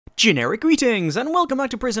Generic greetings, and welcome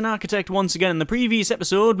back to Prison Architect once again. In the previous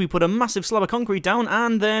episode, we put a massive slab of concrete down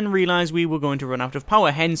and then realised we were going to run out of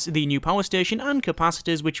power, hence the new power station and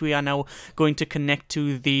capacitors, which we are now going to connect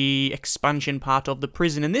to the expansion part of the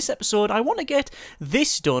prison. In this episode, I want to get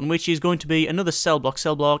this done, which is going to be another cell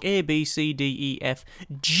block A, B, C, D, E, F,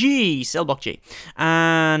 G, cell block G.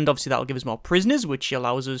 And obviously that'll give us more prisoners, which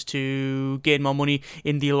allows us to gain more money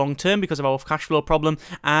in the long term because of our cash flow problem,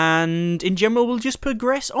 and in general we'll just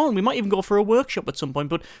progress on. We might even go for a workshop at some point,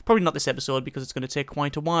 but probably not this episode because it's going to take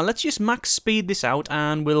quite a while. Let's just max speed this out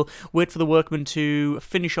and we'll wait for the workmen to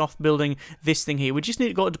finish off building this thing here. We just need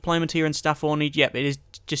to go to deployment here and staff only. Yep, it is.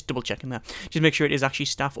 Just double checking that. Just make sure it is actually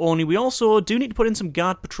staff only. We also do need to put in some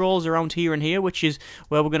guard patrols around here and here, which is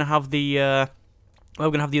where we're going to have the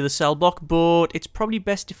other cell block, but it's probably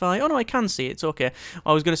best if I... Oh no, I can see it, it's okay.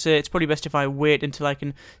 I was going to say it's probably best if I wait until I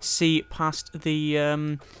can see past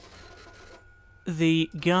the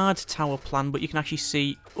guard tower plan, but you can actually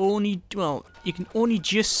see only... Well, you can only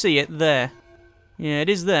just see it there. Yeah, it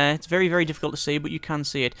is there. It's very, very difficult to see, but you can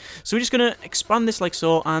see it. So we're just going to expand this like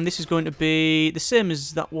so, and this is going to be the same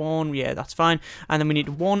as that one. Yeah, that's fine. And then we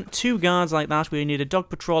need two guards like that. We need a dog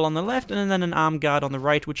patrol on the left, and then an armed guard on the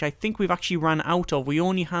right, which I think we've actually ran out of. We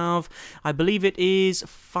only have, I believe it is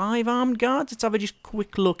 5 armed guards. Let's have a just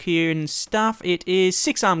quick look here in staff. It is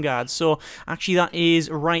 6 armed guards, so actually that is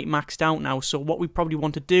right maxed out now. So what we probably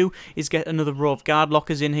want to do is get another row of guard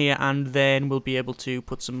lockers in here, and then we'll be able to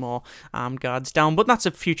put some more armed guards down. But that's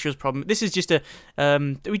a futures problem. This is just a...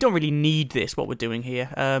 we don't really need this, what we're doing here.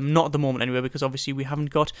 Not at the moment anyway, because obviously we haven't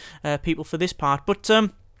got people for this part. But...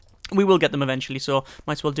 we will get them eventually, so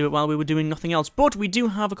might as well do it while we were doing nothing else. But we do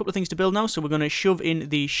have a couple of things to build now, so we're going to shove in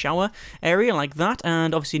the shower area like that,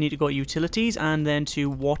 and obviously need to go to utilities, and then to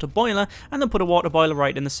water boiler, and then put a water boiler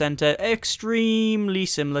right in the centre. Extremely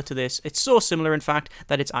similar to this. It's so similar, in fact,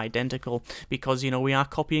 that it's identical, because, you know, we are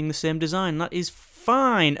copying the same design. That is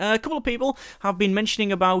fine. A couple of people have been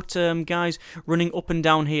mentioning about guys running up and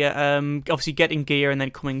down here, obviously getting gear and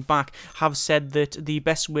then coming back, have said that the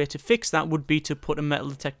best way to fix that would be to put a metal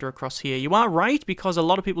detector across here. You are right, because a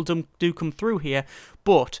lot of people do come through here,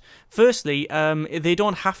 but firstly, they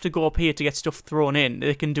don't have to go up here to get stuff thrown in.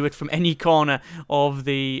 They can do it from any corner of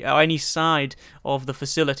the, or any side of the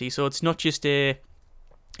facility, so it's not just a...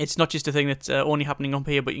 It's not just a thing that's only happening up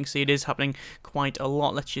here, but you can see it is happening quite a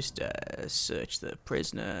lot. Let's just search the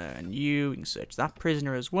prisoner, and you can search that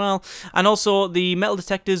prisoner as well. And also, the metal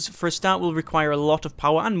detectors, for a start, will require a lot of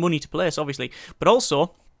power and money to place, obviously. But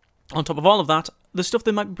also, on top of all of that, the stuff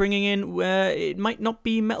they might be bringing in, it might not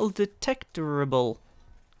be metal detectorable.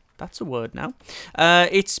 That's a word now.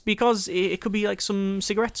 It's because it could be like some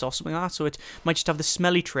cigarettes or something like that, so it might just have the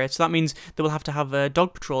smelly trait. So that means they will have to have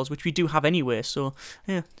dog patrols, which we do have anyway. So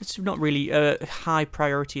yeah, it's not really a high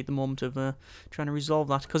priority at the moment of trying to resolve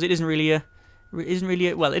that, because it isn't really a,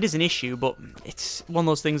 well, it is an issue, but it's one of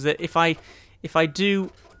those things that if I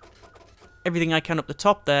do everything I can up the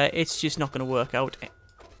top there, it's just not going to work out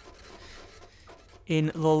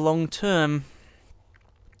in the long term.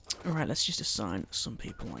 Alright, let's just assign some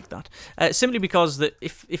people like that. Simply because that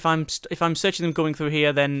if I'm searching them going through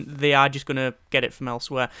here, then they are just going to get it from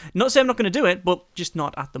elsewhere. Not saying I'm not going to do it, but just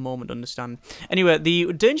not at the moment, understand. Anyway,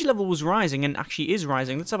 the danger level was rising, and actually is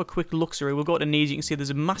rising. Let's have a quick look through. We'll go to needs. You can see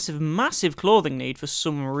there's a massive clothing need for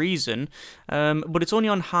some reason. But it's only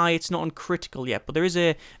on high, it's not on critical yet. But there is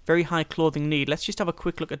a very high clothing need. Let's just have a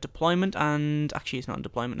quick look at deployment, and actually it's not in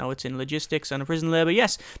deployment now, it's in logistics and prison labour.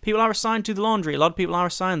 Yes, people are assigned to the laundry. A lot of people are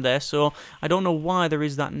assigned there. So I don't know why there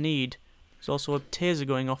is that need. There's also a taser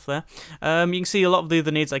going off there. You can see a lot of the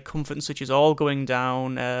other needs like comfort and such is all going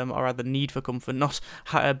down, or rather need for comfort, not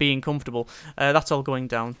being comfortable. That's all going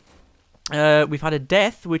down. We've had a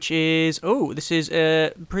death, which is... Oh, this is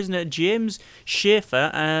prisoner James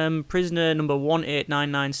Schaefer, prisoner number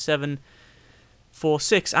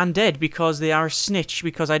 1899746, and dead because they are a snitch,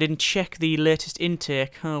 because I didn't check the latest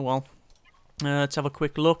intake. Oh well. Let's have a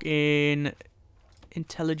quick look in...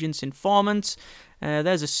 Intelligence informant.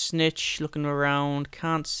 There's a snitch looking around,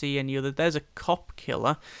 can't see any other. There's a cop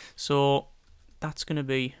killer, so that's going to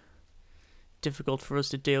be difficult for us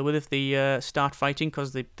to deal with if they start fighting,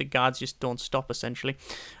 because the guards just don't stop essentially.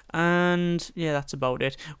 And yeah, that's about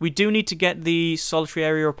it. We do need to get the solitary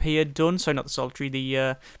area up here done. Sorry, not the solitary,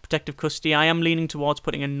 the protective custody. I am leaning towards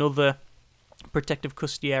putting another protective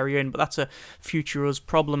custody area in, but that's a future us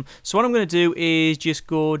problem. So what I'm going to do is just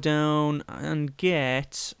go down and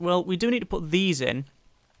get... Well, we do need to put these in,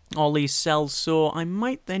 all these cells, so I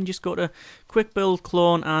might then just go to quick build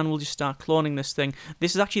clone, and we'll just start cloning this thing.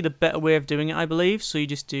 This is actually the better way of doing it, I believe, so you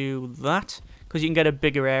just do that, because you can get a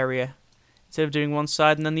bigger area instead of doing one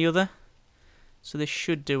side and then the other. So this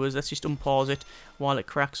should do us. Let's just unpause it while it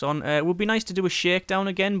cracks on. It would be nice to do a shakedown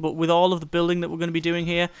again, but with all of the building that we're going to be doing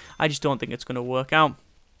here, I just don't think it's going to work out.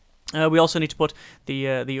 We also need to put the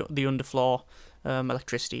underfloor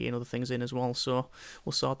electricity and other things in as well, so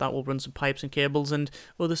we'll sort that. We'll run some pipes and cables and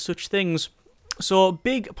other such things. So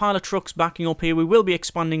big pile of trucks backing up here. We will be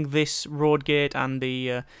expanding this road gate and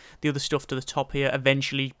the other stuff to the top here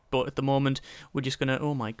eventually, but at the moment we're just gonna.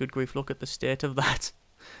 Oh my good grief! Look at the state of that.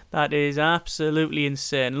 That is absolutely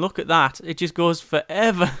insane. Look at that. It just goes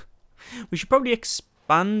forever. We should probably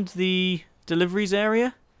expand the deliveries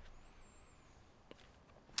area.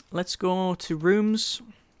 Let's go to rooms,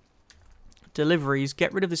 deliveries,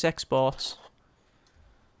 get rid of this exports,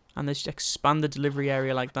 and let's just expand the delivery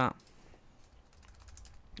area like that.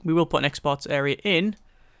 We will put an exports area in.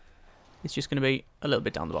 It's just going to be a little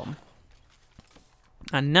bit down the bottom.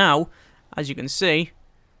 And now, as you can see,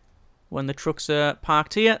 when the trucks are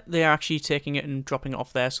parked here, they are actually taking it and dropping it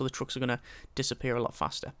off there, so the trucks are going to disappear a lot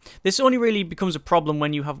faster. This only really becomes a problem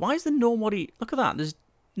when you have... Why is there nobody... Look at that. There's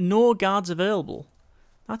no guards available.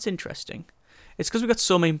 That's interesting. It's because we've got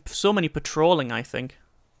so many patrolling, I think.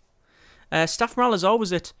 Staff morale is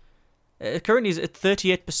always at... currently is at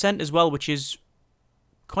 38% as well, which is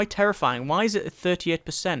quite terrifying. Why is it at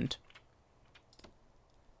 38%?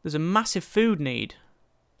 There's a massive food need.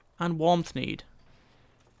 And warmth need.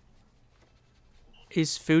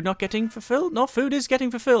 Is food not getting fulfilled? No, food is getting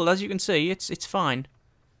fulfilled, as you can see. It's fine.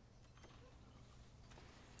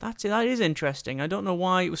 That is interesting. I don't know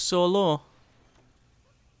why it was so low.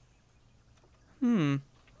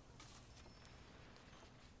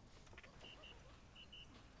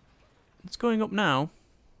 It's going up now.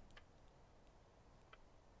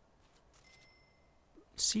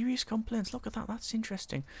 Serious complaints. Look at that. That's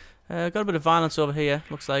interesting. Got a bit of violence over here.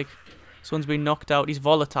 Looks like someone's been knocked out. He's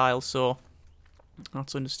volatile, so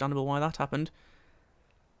that's understandable why that happened.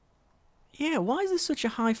 Yeah, why is there such a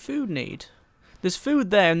high food need? There's food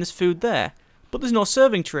there and there's food there, but there's no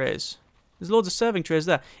serving trays. There's loads of serving trays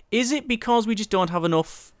there. Is it because we just don't have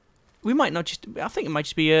enough? We might not just... I think it might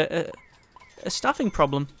just be a staffing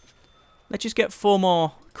problem. Let's just get 4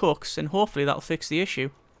 more cooks and hopefully that'll fix the issue.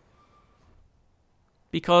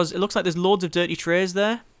 Because it looks like there's loads of dirty trays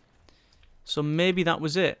there. So maybe that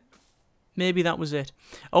was it. Maybe that was it.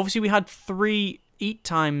 Obviously we had 3 eat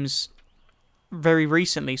times very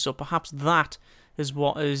recently, so perhaps that is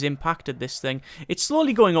what has impacted this thing. It's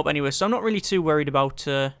slowly going up anyway, so I'm not really too worried about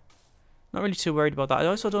that. I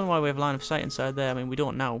also don't know why we have line of sight inside there. I mean, we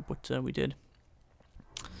don't now, but we did.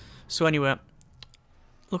 So anyway,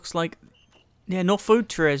 looks like, yeah, no food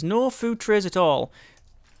trays. No food trays at all.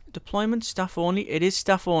 Deployment, staff only. It is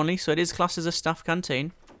staff only, so it is classed as a staff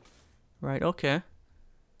canteen. Right, okay.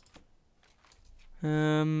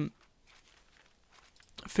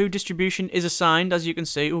 Food distribution is assigned, as you can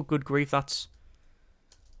see. Oh, good grief, that's...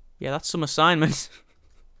 Yeah, that's some assignment.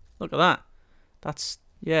 Look at that. That's,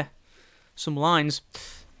 yeah, some lines.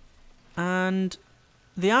 And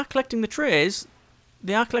they are collecting the trays.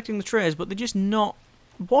 They are collecting the trays, but they're just not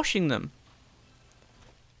washing them.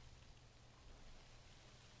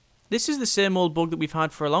 This is the same old bug that we've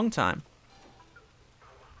had for a long time.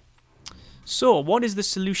 So, what is the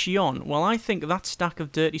solution? Well, I think that stack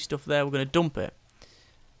of dirty stuff there, we're going to dump it.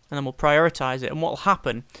 And then we'll prioritise it. And what will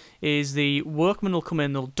happen is the workmen will come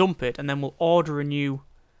in, they'll dump it, and then we'll order a new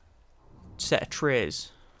set of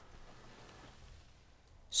trays.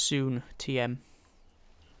 Soon, TM.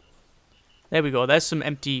 There we go, there's some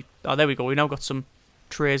empty... Oh, there we go, we've now got some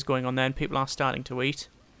trays going on there, and people are starting to eat.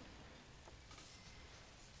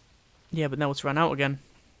 Yeah, but now it's run out again.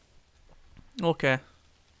 Okay.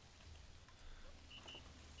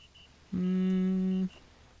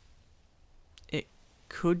 It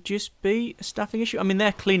could just be a staffing issue. I mean,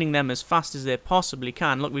 they're cleaning them as fast as they possibly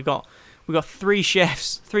can. Look, we've got 3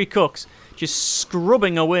 chefs, 3 cooks, just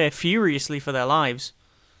scrubbing away furiously for their lives.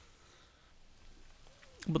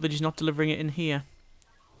 But they're just not delivering it in here.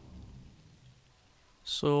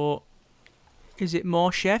 So, is it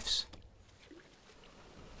more chefs?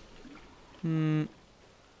 No,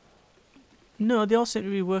 they all seem to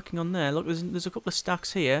be working on there. Look, there's a couple of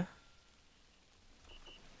stacks here.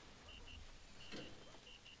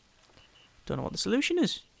 Don't know what the solution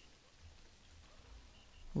is.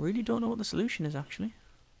 Really don't know what the solution is, actually.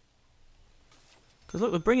 Because look,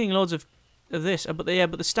 they're bringing loads of this, but they're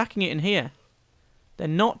stacking it in here. They're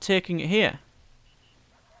not taking it here.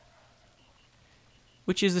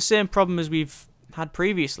 Which is the same problem as we've had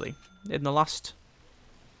previously in the last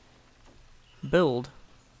build.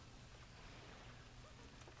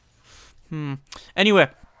 Anyway,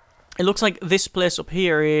 it looks like this place up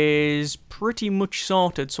here is pretty much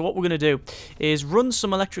sorted. So what we're going to do is run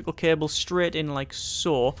some electrical cables straight in like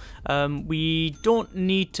so. We don't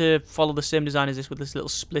need to follow the same design as this with this little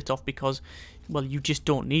split off because, well, you just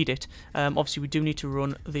don't need it. Obviously, we do need to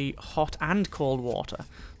run the hot and cold water.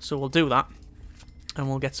 So we'll do that. And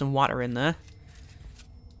we'll get some water in there.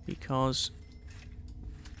 Because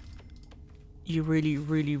you really,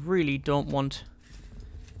 really, really don't want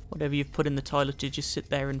whatever you've put in the toilet to just sit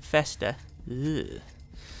there and fester. Ugh.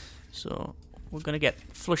 So we're going to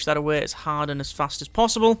flush that away as hard and as fast as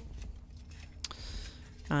possible.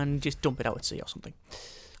 And just dump it out at sea or something.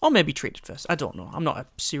 Or maybe treat it first. I don't know. I'm not a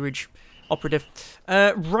sewage operative.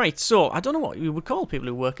 Right, so I don't know what you would call people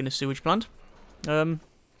who work in a sewage plant.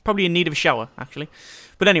 Probably in need of a shower, actually.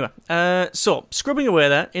 But anyway, so scrubbing away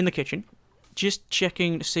there in the kitchen. Just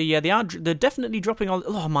checking to see, yeah, they're definitely dropping all...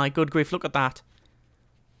 Oh my good grief, look at that.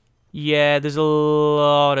 Yeah, there's a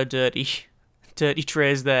lot of dirty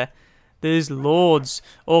trays there. There's loads.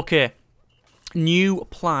 Okay, new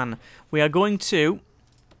plan. We are going to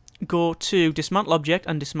go to dismantle object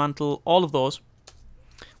and dismantle all of those.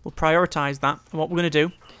 We'll prioritise that. And what we're going to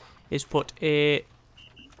do is put a...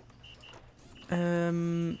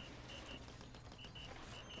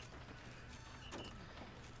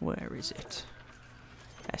 where is it?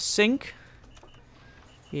 A sink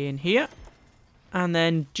in here. And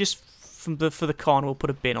then just for the corner, we'll put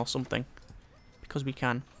a bin or something. Because we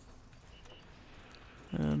can.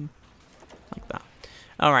 Like that.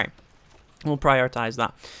 Alright. We'll prioritise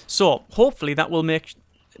that. So, hopefully that will make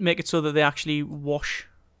it so that they actually wash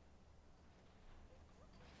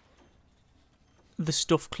the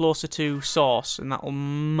stuff closer to source. And that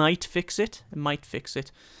might fix it. It might fix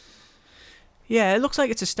it. Yeah, it looks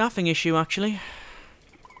like it's a staffing issue, actually.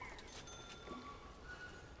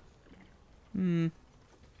 There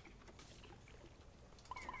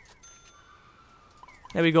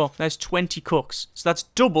we go. There's 20 cooks. So that's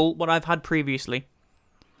double what I've had previously.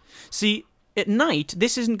 See, at night,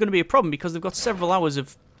 this isn't going to be a problem because they've got several hours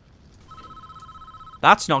of...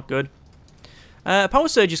 That's not good. Power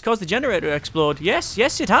surge has caused the generator to explode. Yes,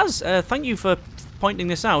 it has. Thank you for pointing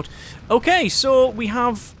this out. Okay, so we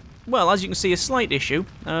have, well, as you can see, a slight issue.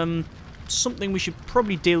 Something we should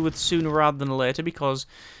probably deal with sooner rather than later because...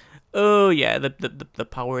 Oh yeah, the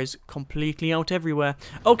power is completely out everywhere.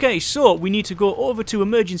 Okay, so we need to go over to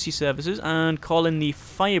emergency services and call in the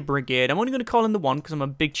fire brigade. I'm only going to call in the one because I'm a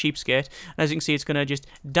big cheapskate. As you can see, it's going to just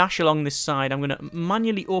dash along this side. I'm going to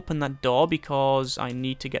manually open that door because I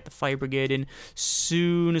need to get the fire brigade in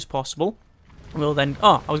soon as possible. We'll then...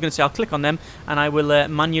 Oh, I was going to say I'll click on them and I will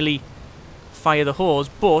manually fire the hose,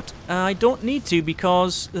 but I don't need to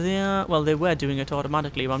because they are... Well, they were doing it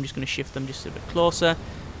automatically, but I'm just going to shift them just a bit closer.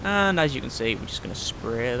 And as you can see, we're just going to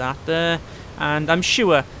spray that there. And I'm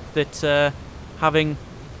sure that having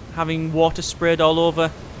water sprayed all over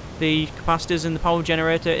the capacitors in the power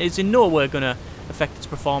generator is in no way going to affect its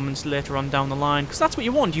performance later on down the line. Because that's what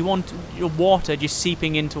you want. You want your water just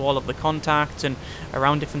seeping into all of the contacts and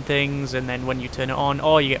around different things. And then when you turn it on,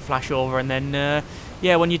 you get flashover. And then,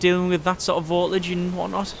 yeah, when you're dealing with that sort of voltage and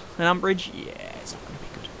whatnot, an amperage, yeah, it's not going to be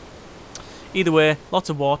good. Either way, lots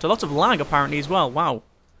of water, lots of lag apparently as well. Wow.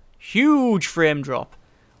 Huge frame drop.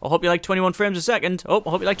 I hope you like 21 frames a second. Oh,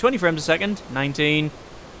 I hope you like 20 frames a second. 19.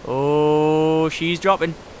 Oh, she's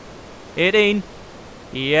dropping. 18.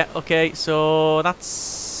 Yeah, okay, so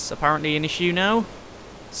that's apparently an issue now.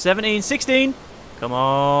 17, 16. Come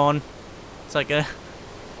on. It's like a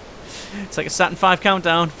Saturn 5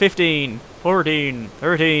 countdown. 15, 14,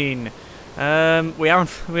 13. We are on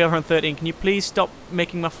 13. Can you please stop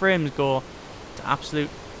making my frames go to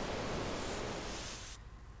absolute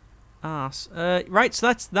ass. Right, so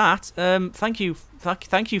that's that. Thank you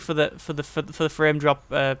for the frame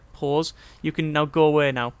drop pause. You can now go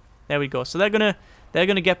away now. There we go. So they're gonna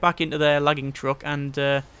get back into their lagging truck and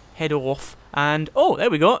head off. And oh, there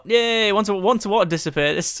we go. Yay! Once the water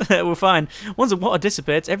dissipates, we're fine. Once the water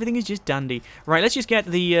dissipates, everything is just dandy. Right, let's just get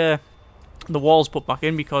the walls put back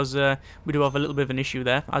in because we do have a little bit of an issue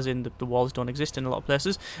there, as in the walls don't exist in a lot of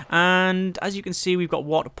places. And as you can see, we've got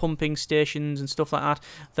water pumping stations and stuff like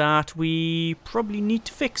that we probably need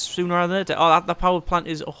to fix sooner rather than later. Oh, that power plant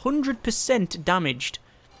is 100% damaged.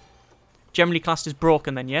 Generally classed as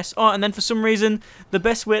broken then, yes. Oh, and then for some reason, the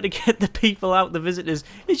best way to get the people out, the visitors,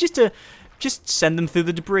 is just to Just send them through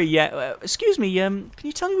the debris. Yeah. Excuse me. Can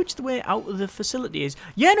you tell me which the way out of the facility is?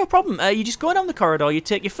 Yeah, no problem. You just go down the corridor. You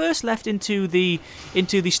take your first left into the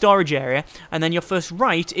storage area, and then your first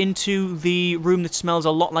right into the room that smells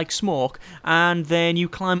a lot like smoke. And then you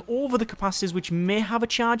climb over the capacitors, which may have a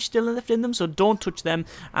charge still left in them, so don't touch them.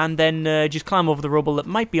 And then just climb over the rubble that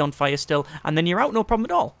might be on fire still, and then you're out, no problem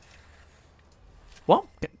at all. What?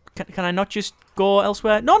 Can I not just go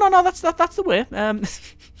elsewhere? No. That's the way.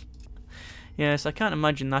 Yes, I can't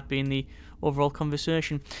imagine that being the overall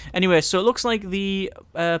conversation. Anyway, so it looks like the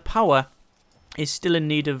power is still in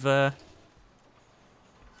need of... well,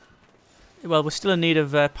 we're still in need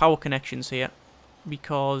of power connections here,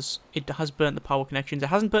 because it has burnt the power connections. It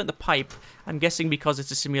hasn't burnt the pipe. I'm guessing because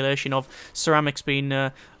it's a simulation of ceramics being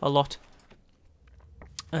a lot...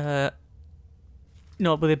 no,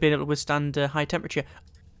 but they've been able to withstand high temperature.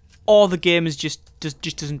 Or the game is just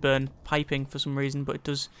doesn't burn piping for some reason, but it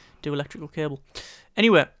does do electrical cable.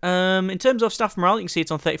 Anyway, in terms of staff morale, you can see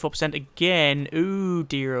it's on 34% again. Ooh,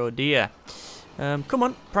 dear, oh dear. Come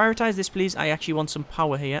on, prioritise this, please. I actually want some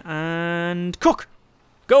power here. And cook!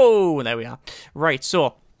 Go! There we are. Right,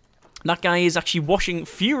 so that guy is actually washing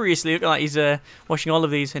furiously. Look at that, he's washing all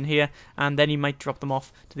of these in here, and then he might drop them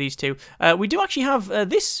off to these two. We do actually have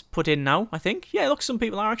this put in now, I think. Yeah, look, some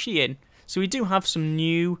people are actually in. So we do have some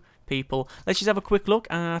new people. Let's just have a quick look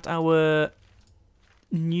at our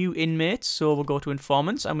new inmates. So we'll go to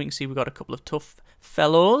informants, and we can see we've got a couple of tough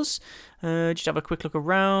fellows. Just have a quick look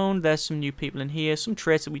around. There's some new people in here. Some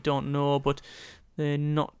traits that we don't know, but they're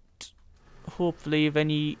not hopefully of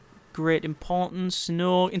any great importance.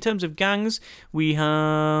 No, in terms of gangs, we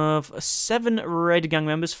have 7 red gang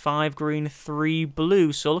members, 5 green, 3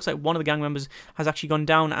 blue. So it looks like one of the gang members has actually gone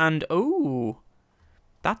down, and oh,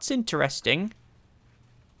 that's interesting.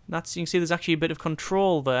 You can see there's actually a bit of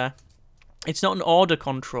control there. It's not an order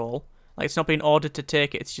control. Like, it's not being ordered to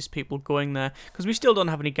take it. It's just people going there. Because we still don't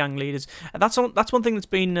have any gang leaders. That's one thing that's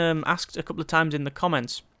been asked a couple of times in the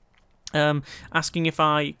comments. Asking if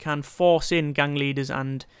I can force in gang leaders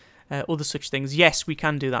and other such things. Yes, we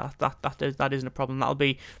can do that. That isn't a problem. That'll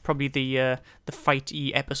be probably the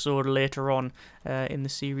fighty episode later on in the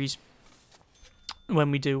series.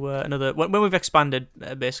 When we do when we've expanded,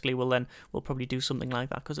 basically, we'll probably do something like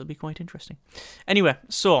that, because it'll be quite interesting. Anyway,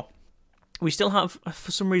 so we still have,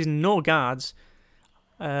 for some reason, no guards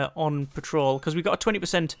on patrol, because we've got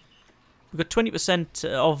 20%. We've got 20%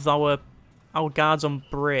 of our guards on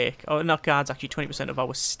break. Oh, not guards, actually 20% of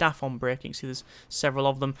our staff on break. You can see there's several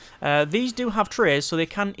of them. These do have trays, so they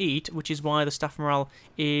can eat, which is why the staff morale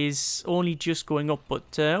is only just going up.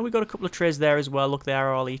 But we've got a couple of trays there as well. Look, they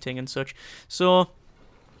are all eating and such. So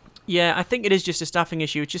yeah, I think it is just a staffing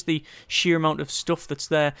issue. It's just the sheer amount of stuff that's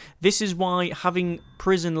there. This is why having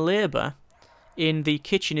prison labour in the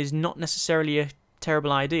kitchen is not necessarily a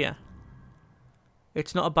terrible idea.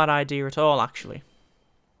 It's not a bad idea at all, actually.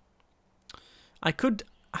 I could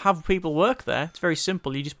have people work there. It's very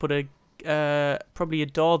simple. You just put probably a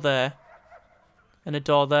door there and a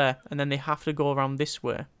door there, and then they have to go around this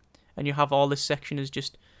way. And you have all this section as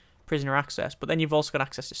just prisoner access. But then you've also got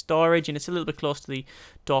access to storage, and it's a little bit close to the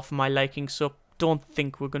door for my liking, so don't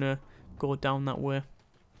think we're going to go down that way.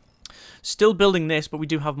 Still building this, but we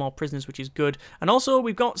do have more prisoners, which is good. And also,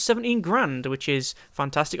 we've got 17 grand, which is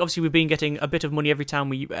fantastic. Obviously, we've been getting a bit of money every time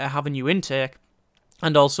we have a new intake.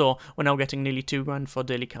 And also, we're now getting nearly 2 grand for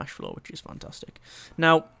daily cash flow, which is fantastic.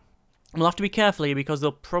 Now, we'll have to be careful here, because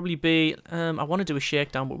there'll probably be... I want to do a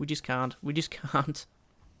shakedown, but we just can't. We just can't.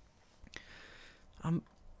 I'm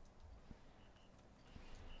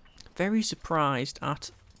very surprised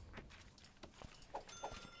at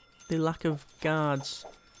the lack of guards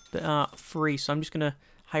that are free. So I'm just going to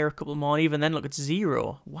hire a couple more. Even then, look, it's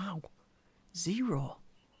 0. Wow. 0.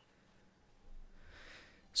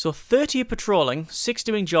 So 30 are patrolling, 6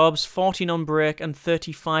 doing jobs, 14 on break, and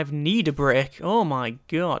 35 need a break. Oh my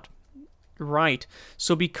god. Right.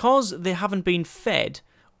 So because they haven't been fed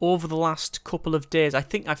over the last couple of days, I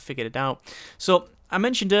think I've figured it out. So I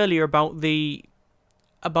mentioned earlier about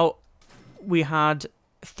we had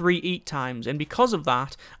 3 eat times, and because of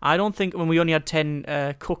that, I don't think, when we only had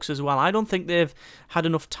 10 cooks as well, I don't think they've had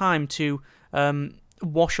enough time to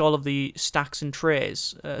wash all of the stacks of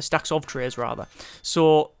trays rather.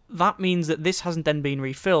 So that means that this hasn't then been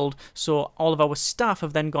refilled, so all of our staff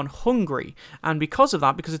have then gone hungry, and because of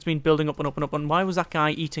that, because it's been building up and up and up, and why was that guy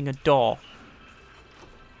eating a door?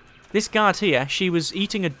 This guard here, she was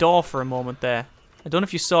eating a door for a moment there. I don't know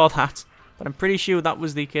if you saw that, but I'm pretty sure that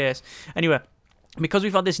was the case. Anyway, because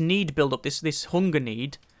we've had this need build up, this hunger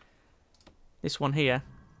need, this one here,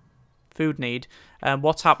 food need,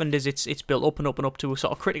 what's happened is it's built up and up and up to a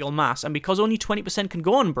sort of critical mass, and because only 20% can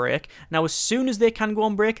go on break, now as soon as they can go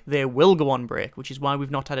on break, they will go on break, which is why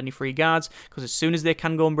we've not had any free guards, because as soon as they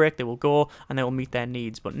can go on break, they will go, and they will meet their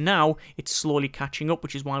needs. But now, it's slowly catching up,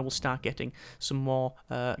 which is why we'll start getting some more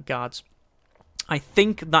guards. I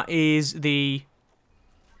think that is the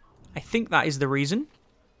reason,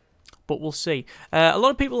 but we'll see. A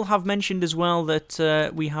lot of people have mentioned as well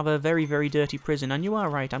that we have a very, very dirty prison, and you are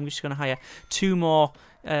right. I'm just going to hire 2 more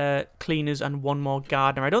cleaners and 1 more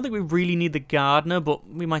gardener. I don't think we really need the gardener, but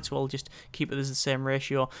we might as well just keep it as the same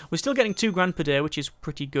ratio. We're still getting 2 grand per day, which is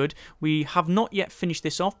pretty good. We have not yet finished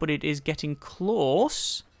this off, but it is getting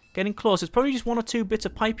close. Getting close. It's probably just 1 or 2 bits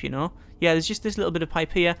of pipe, you know. Yeah, there's just this little bit of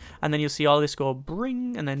pipe here, and then you'll see all this go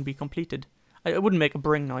bring, and then be completed. It wouldn't make a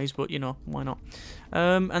bring noise, but, you know, why not?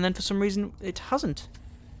 And then for some reason, it hasn't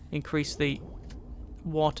increased the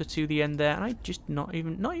water to the end there, and I'm just not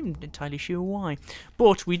even entirely sure why.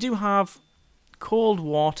 But we do have cold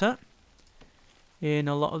water in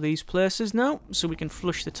a lot of these places now, so we can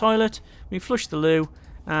flush the toilet, we flush the loo,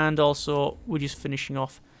 and also we're just finishing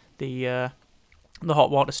off the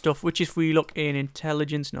hot water stuff, which if we look in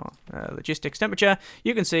intelligence, logistics temperature,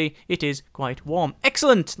 you can see it is quite warm.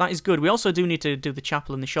 Excellent! That is good. We also do need to do the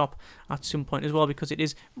chapel in the shop at some point as well, because it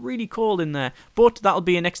is really cold in there. But that'll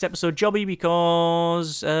be a next episode jobby,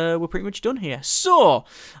 because we're pretty much done here. So,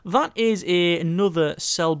 that is another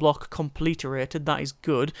cell block completerated. That is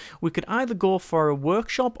good. We could either go for a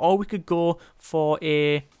workshop, or we could go for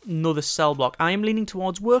another cell block. I am leaning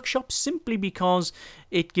towards workshop simply because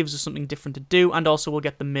it gives us something different to do, and also we'll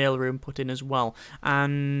get the mail room put in as well.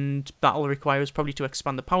 And that'll require us probably to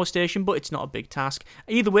expand the power station, but it's not a big task.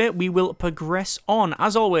 Either way, we will progress on.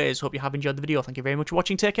 As always, hope you have enjoyed the video. Thank you very much for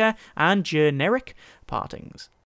watching. Take care, and generic partings.